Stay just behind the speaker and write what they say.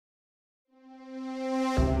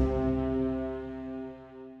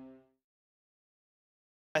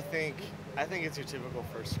I think I think it's your typical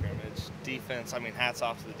first scrimmage. Defense, I mean, hats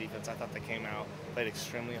off to the defense. I thought they came out, played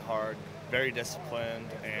extremely hard, very disciplined,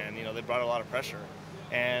 and they brought a lot of pressure.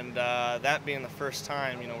 And that being the first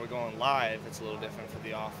time, we're going live, it's a little different for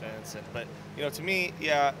the offense. But to me,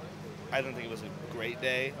 yeah, I don't think it was a great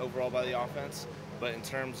day overall by the offense. But in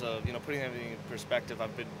terms of putting everything in perspective,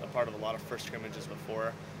 I've been a part of a lot of first scrimmages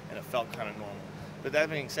before, and it felt kind of normal. But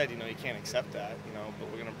that being said, you can't accept that, but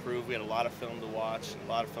we're going to prove we had a lot of film to watch, a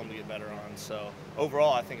lot of film to get better on. So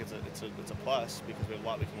overall, I think it's a plus because we have a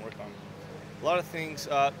lot we can work on. A lot of things,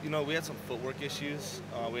 we had some footwork issues.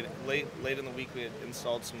 We had, late in the week, we had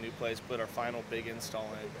installed some new plays, put our final big install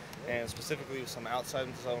in, and specifically with some outside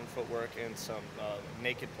zone footwork and some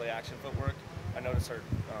naked play action footwork. I noticed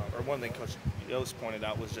or one thing Coach Yost pointed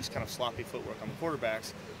out was just kind of sloppy footwork on the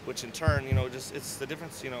quarterbacks, which in turn, it's the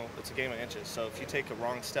difference, it's a game of inches. So if you take a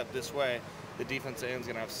wrong step this way, the defensive end's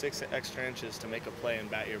going to have 6 extra inches to make a play and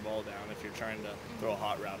bat your ball down if you're trying to throw a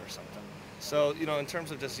hot route or something. So, in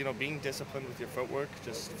terms of just, being disciplined with your footwork,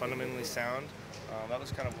 just fundamentally sound, that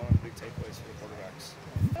was kind of one of the big takeaways for the quarterbacks.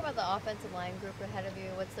 Talk about the offensive line group ahead of you.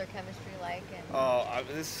 What's their chemistry like?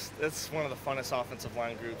 It's one of the funnest offensive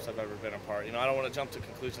line groups I've ever been a part. I don't want to jump to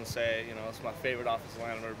conclusions and say, it's my favorite offensive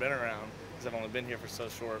line I've ever been around because I've only been here for so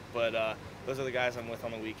short. But those are the guys I'm with on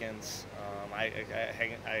the weekends.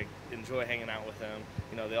 I enjoy hanging out with them.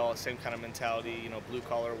 They all have the same kind of mentality. Blue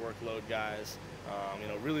collar workload guys.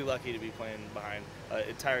 Really lucky to be playing behind an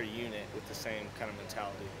entire unit with the same kind of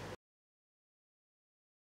mentality.